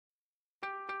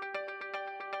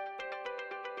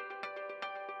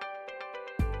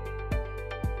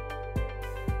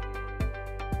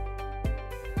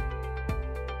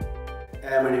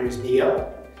My name is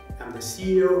Miguel. I'm the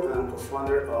CEO and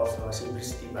co-founder of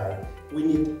SimplicityBio. We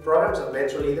need programs of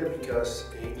venture leader because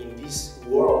in this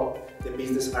world, the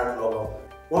business are global.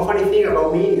 One funny thing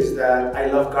about me is that I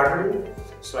love gardening,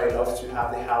 so I love to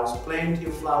have the house plenty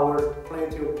of flowers,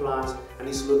 plenty of plants, and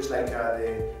it looks like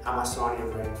the Amazonian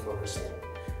rainforest.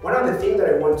 One of the things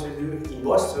that I want to do in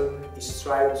Boston is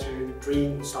try to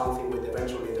dream something with the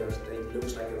venture leaders. It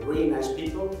looks like a really nice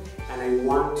people, and I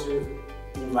want to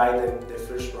invite them the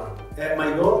first round.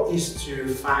 My goal is to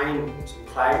find some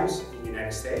clients in the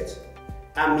United States.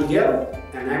 I'm Miguel,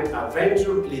 and I'm a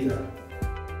venture leader.